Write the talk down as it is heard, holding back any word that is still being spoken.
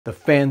The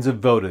fans have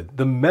voted,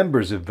 the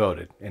members have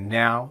voted, and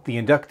now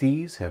the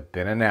inductees have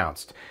been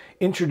announced.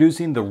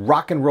 Introducing the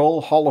Rock and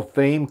Roll Hall of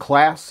Fame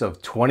class of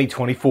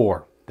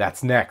 2024.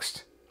 That's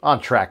next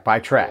on Track by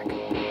Track.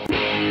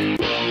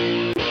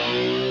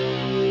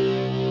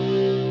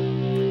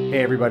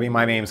 Hey everybody,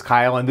 my name's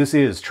Kyle and this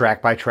is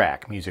Track by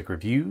Track, music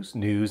reviews,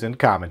 news, and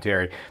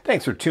commentary.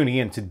 Thanks for tuning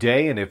in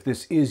today, and if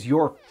this is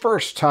your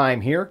first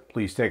time here,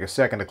 please take a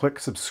second to click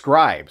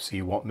subscribe so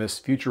you won't miss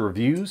future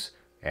reviews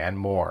and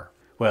more.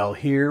 Well,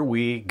 here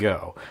we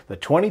go. The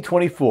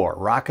 2024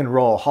 Rock and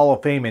Roll Hall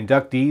of Fame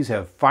inductees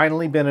have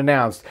finally been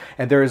announced,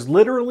 and there is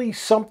literally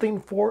something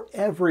for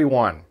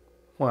everyone.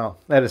 Well,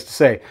 that is to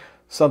say,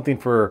 something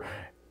for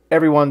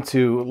everyone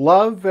to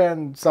love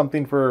and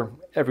something for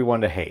everyone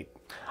to hate.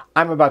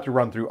 I'm about to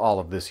run through all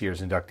of this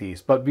year's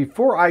inductees, but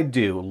before I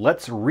do,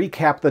 let's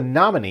recap the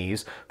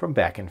nominees from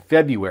back in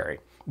February.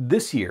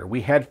 This year,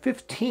 we had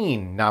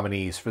 15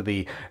 nominees for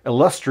the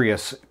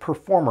illustrious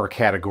performer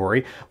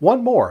category,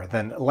 one more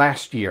than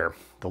last year.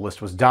 The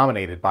list was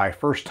dominated by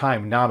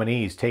first-time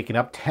nominees taking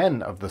up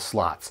 10 of the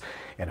slots.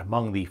 And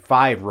among the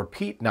 5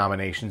 repeat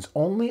nominations,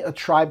 only A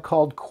Tribe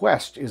Called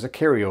Quest is a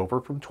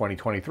carryover from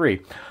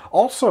 2023.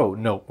 Also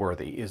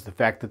noteworthy is the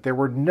fact that there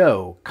were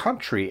no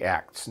country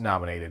acts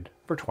nominated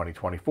for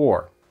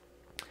 2024.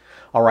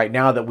 All right,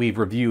 now that we've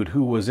reviewed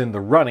who was in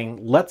the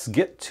running, let's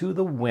get to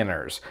the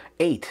winners.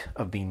 8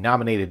 of the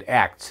nominated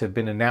acts have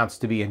been announced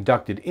to be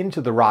inducted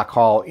into the Rock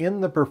Hall in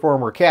the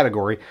performer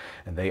category,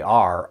 and they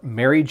are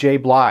Mary J.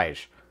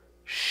 Blige,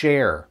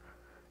 Cher,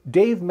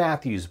 Dave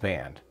Matthews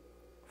Band,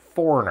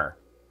 Foreigner,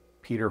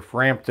 Peter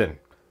Frampton,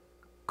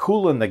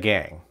 Kool and the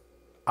Gang,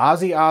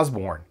 Ozzy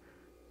Osbourne,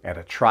 and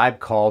A Tribe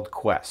Called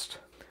Quest.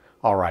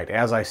 All right,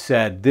 as I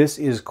said, this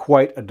is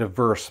quite a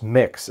diverse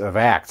mix of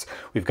acts.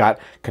 We've got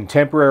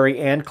contemporary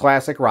and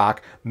classic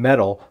rock,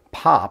 metal,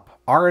 pop,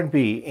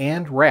 R&B,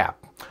 and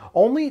rap.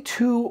 Only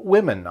 2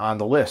 women on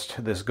the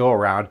list this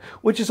go-around,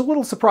 which is a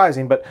little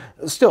surprising, but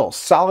still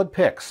solid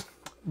picks.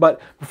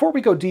 But before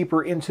we go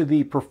deeper into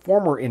the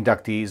performer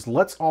inductees,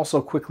 let's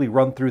also quickly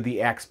run through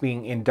the acts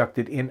being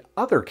inducted in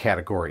other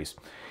categories.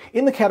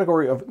 In the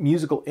category of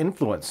musical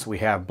influence, we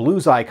have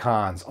blues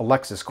icons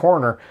Alexis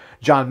Korner,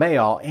 John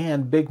Mayall,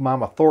 and Big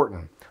Mama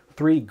Thornton.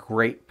 3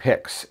 great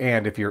picks,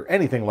 and if you're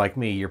anything like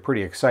me, you're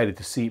pretty excited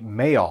to see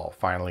Mayall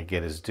finally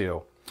get his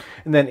due.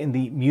 And then in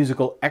the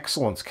musical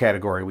excellence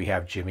category, we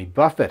have Jimmy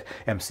Buffett,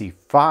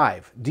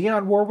 MC5,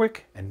 Dionne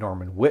Warwick, and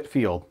Norman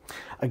Whitfield.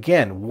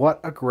 Again, what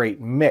a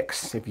great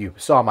mix. If you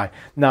saw my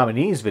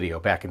nominees video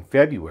back in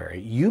February,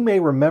 you may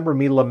remember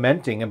me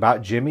lamenting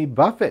about Jimmy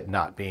Buffett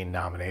not being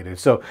nominated,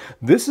 so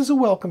this is a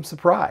welcome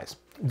surprise.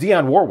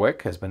 Dionne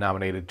Warwick has been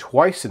nominated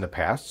twice in the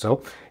past,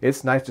 so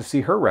it's nice to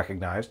see her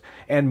recognized,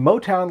 and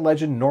Motown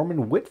legend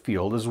Norman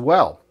Whitfield as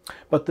well.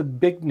 But the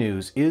big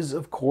news is,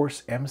 of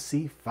course,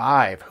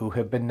 MC5, who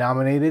have been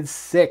nominated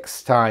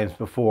 6 times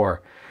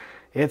before.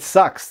 It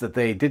sucks that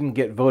they didn't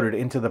get voted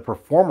into the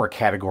performer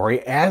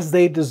category as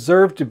they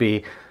deserve to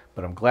be,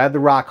 but I'm glad the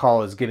Rock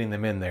Hall is getting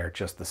them in there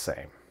just the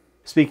same.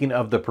 Speaking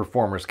of the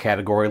performers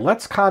category,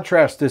 let's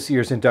contrast this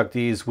year's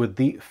inductees with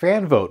the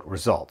fan vote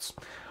results.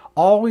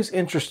 Always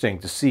interesting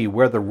to see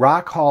where the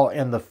Rock Hall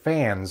and the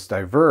fans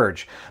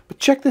diverge. But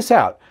check this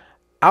out.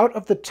 Out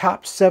of the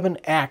top 7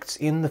 acts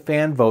in the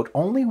fan vote,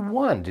 only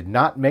 1 did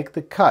not make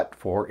the cut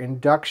for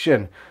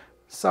induction.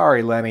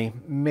 Sorry, Lenny,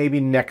 maybe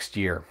next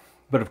year.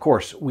 But of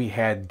course, we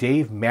had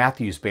Dave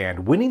Matthews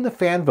Band winning the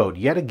fan vote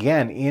yet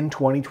again in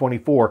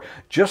 2024,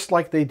 just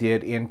like they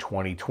did in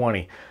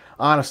 2020.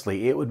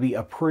 Honestly, it would be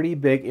a pretty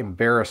big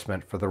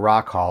embarrassment for the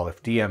Rock Hall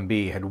if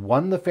DMB had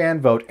won the fan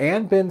vote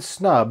and been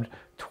snubbed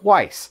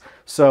twice.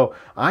 So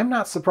I'm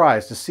not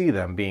surprised to see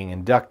them being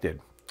inducted.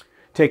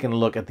 Taking a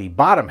look at the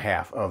bottom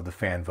half of the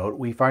fan vote,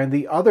 we find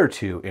the other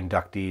 2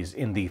 inductees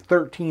in the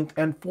 13th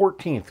and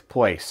 14th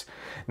place.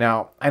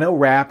 Now, I know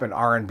rap and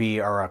R&B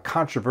are a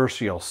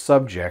controversial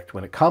subject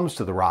when it comes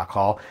to the Rock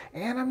Hall,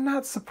 and I'm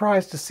not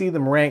surprised to see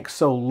them rank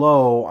so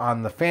low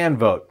on the fan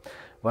vote.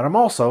 But I'm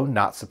also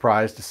not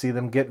surprised to see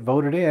them get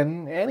voted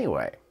in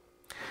anyway.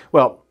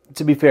 Well,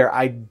 to be fair,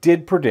 I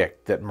did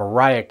predict that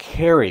Mariah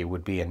Carey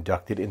would be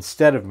inducted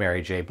instead of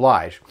Mary J.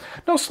 Blige.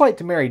 No slight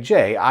to Mary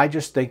J., I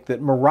just think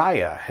that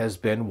Mariah has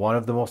been one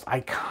of the most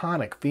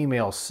iconic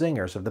female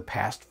singers of the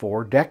past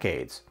 4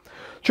 decades.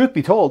 Truth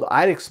be told,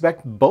 I'd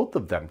expect both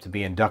of them to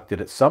be inducted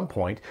at some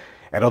point,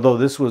 and although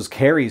this was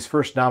Carey's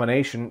first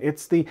nomination,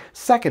 it's the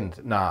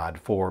second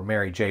nod for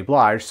Mary J.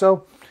 Blige,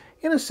 so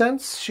in a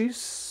sense, she's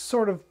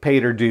sort of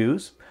paid her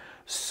dues.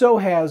 So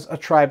has A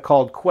Tribe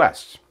Called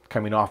Quest.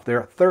 Coming off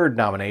their 3rd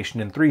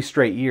nomination in 3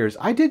 straight years,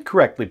 I did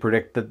correctly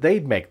predict that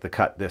they'd make the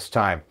cut this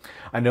time.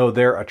 I know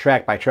they're a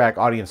track-by-track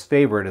audience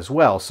favorite as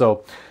well,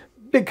 so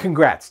big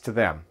congrats to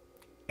them.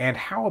 And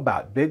how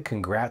about big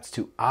congrats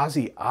to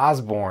Ozzy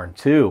Osbourne,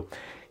 too?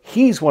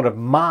 He's one of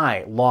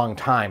my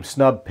longtime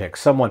snub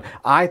picks, someone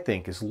I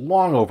think is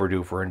long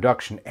overdue for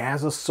induction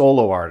as a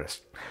solo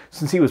artist.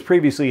 Since he was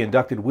previously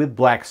inducted with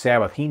Black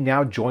Sabbath, he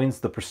now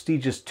joins the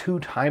prestigious Two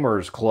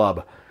Timers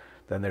Club.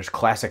 Then there's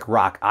classic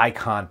rock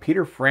icon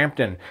Peter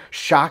Frampton.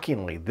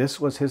 Shockingly, this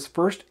was his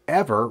first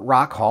ever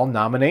Rock Hall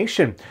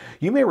nomination.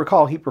 You may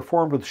recall he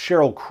performed with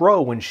Sheryl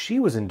Crow when she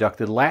was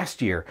inducted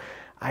last year.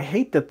 I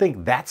hate to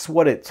think that's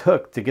what it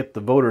took to get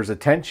the voters'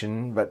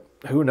 attention, but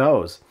who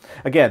knows?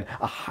 Again,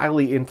 a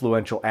highly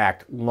influential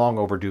act, long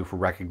overdue for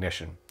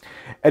recognition.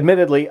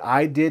 Admittedly,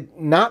 I did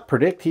not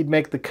predict he'd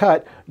make the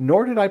cut,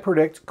 nor did I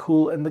predict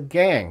Kool and the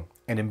Gang.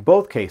 And in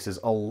both cases,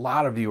 a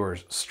lot of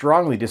viewers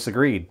strongly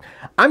disagreed.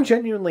 I'm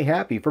genuinely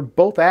happy for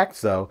both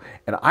acts, though,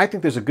 and I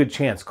think there's a good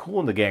chance Kool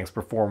and the Gang's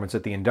performance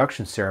at the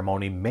induction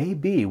ceremony may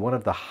be one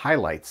of the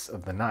highlights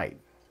of the night.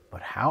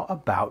 But how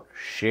about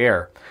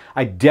Cher?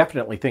 I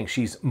definitely think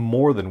she's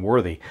more than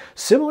worthy.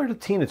 Similar to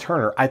Tina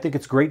Turner, I think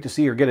it's great to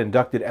see her get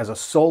inducted as a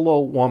solo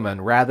woman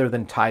rather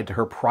than tied to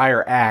her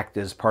prior act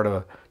as part of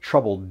a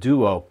troubled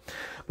duo.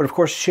 But of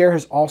course, Cher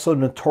has also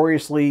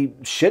notoriously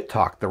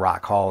shit-talked the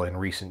Rock Hall in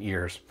recent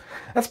years.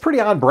 That's pretty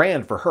on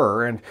brand for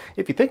her, and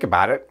if you think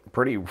about it,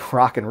 pretty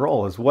rock and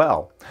roll as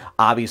well.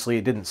 Obviously,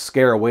 it didn't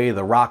scare away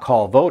the Rock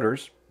Hall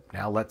voters.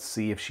 Now let's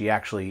see if she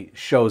actually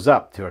shows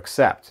up to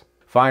accept.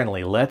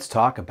 Finally, let's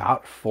talk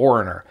about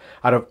Foreigner.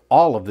 Out of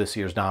all of this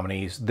year's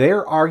nominees,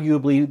 they're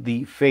arguably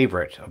the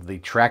favorite of the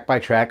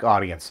track-by-track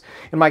audience.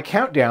 In my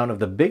countdown of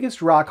the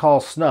biggest Rock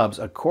Hall snubs,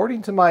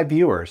 according to my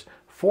viewers,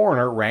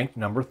 Foreigner ranked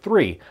number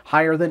 3,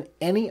 higher than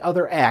any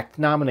other act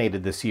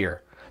nominated this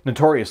year.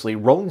 Notoriously,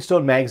 Rolling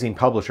Stone magazine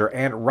publisher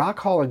and Rock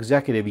Hall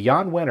executive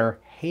Jan Wenner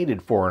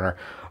hated Foreigner,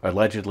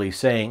 allegedly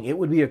saying it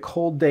would be a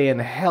cold day in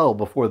hell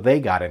before they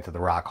got into the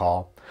Rock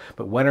Hall.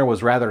 But Wenner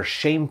was rather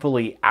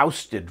shamefully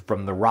ousted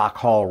from the Rock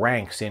Hall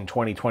ranks in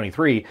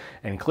 2023,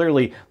 and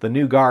clearly the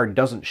new guard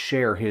doesn't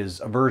share his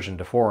aversion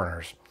to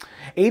foreigners.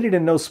 Aided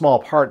in no small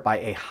part by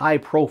a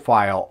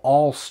high-profile,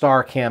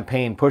 all-star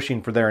campaign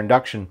pushing for their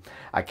induction,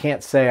 I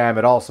can't say I'm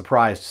at all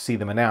surprised to see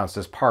them announced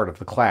as part of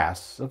the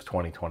class of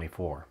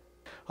 2024.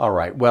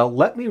 Alright, well,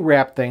 let me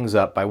wrap things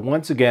up by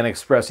once again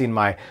expressing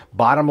my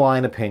bottom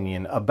line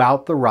opinion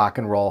about the Rock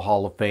and Roll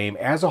Hall of Fame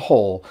as a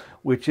whole,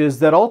 which is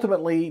that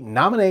ultimately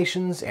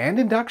nominations and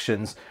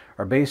inductions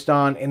are based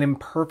on an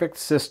imperfect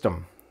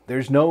system.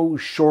 There's no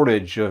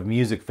shortage of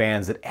music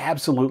fans that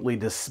absolutely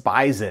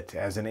despise it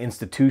as an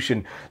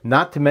institution,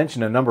 not to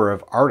mention a number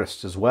of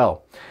artists as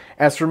well.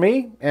 As for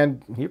me,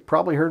 and you've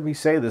probably heard me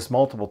say this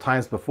multiple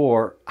times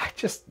before, I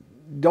just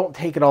don't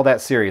take it all that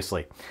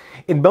seriously.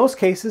 In most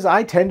cases,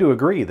 I tend to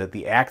agree that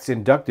the acts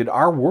inducted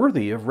are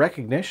worthy of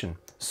recognition,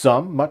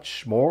 some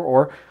much more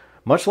or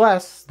much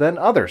less than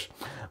others.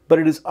 But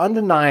it is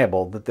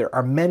undeniable that there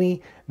are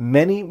many,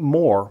 many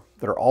more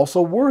that are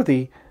also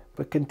worthy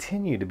but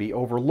continue to be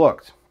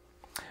overlooked.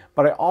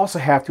 But I also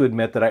have to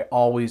admit that I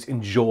always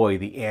enjoy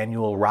the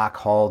annual Rock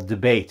Hall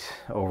debate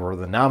over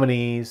the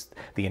nominees,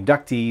 the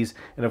inductees,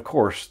 and of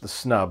course the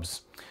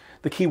snubs.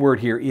 The key word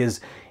here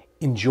is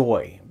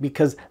enjoy,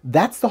 because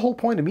that's the whole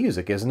point of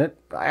music, isn't it?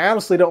 I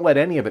honestly don't let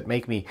any of it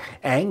make me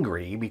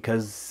angry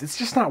because it's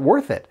just not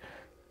worth it.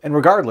 And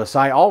regardless,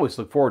 I always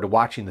look forward to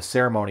watching the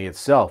ceremony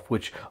itself,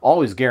 which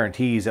always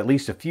guarantees at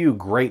least a few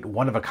great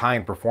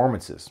one-of-a-kind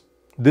performances.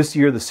 This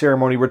year, the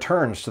ceremony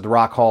returns to the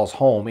Rock Hall's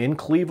home in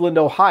Cleveland,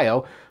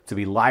 Ohio, to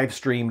be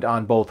live-streamed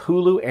on both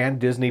Hulu and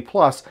Disney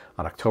Plus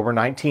on October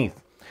 19th.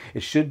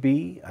 It should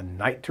be a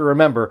night to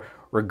remember,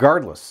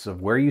 regardless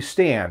of where you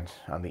stand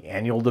on the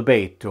annual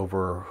debate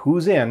over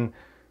who's in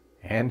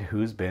and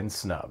who's been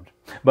snubbed.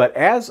 But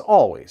as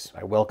always,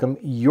 I welcome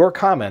your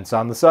comments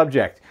on the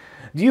subject.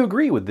 Do you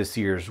agree with this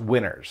year's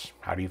winners?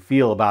 How do you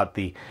feel about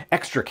the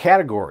extra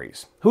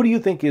categories? Who do you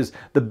think is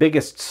the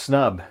biggest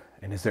snub?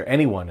 And is there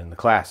anyone in the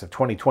class of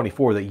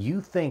 2024 that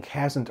you think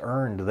hasn't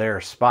earned their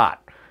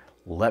spot?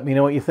 Let me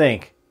know what you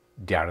think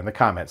down in the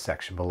comments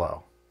section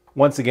below.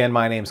 Once again,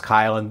 my name's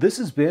Kyle, and this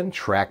has been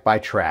Track by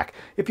Track.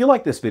 If you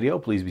like this video,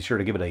 please be sure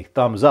to give it a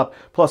thumbs up.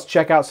 Plus,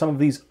 check out some of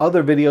these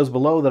other videos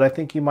below that I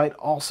think you might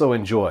also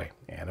enjoy.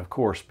 And of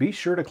course, be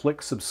sure to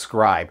click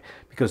subscribe,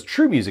 because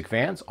true music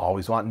fans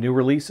always want new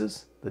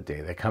releases the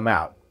day they come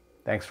out.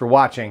 Thanks for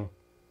watching,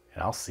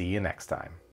 and I'll see you next time.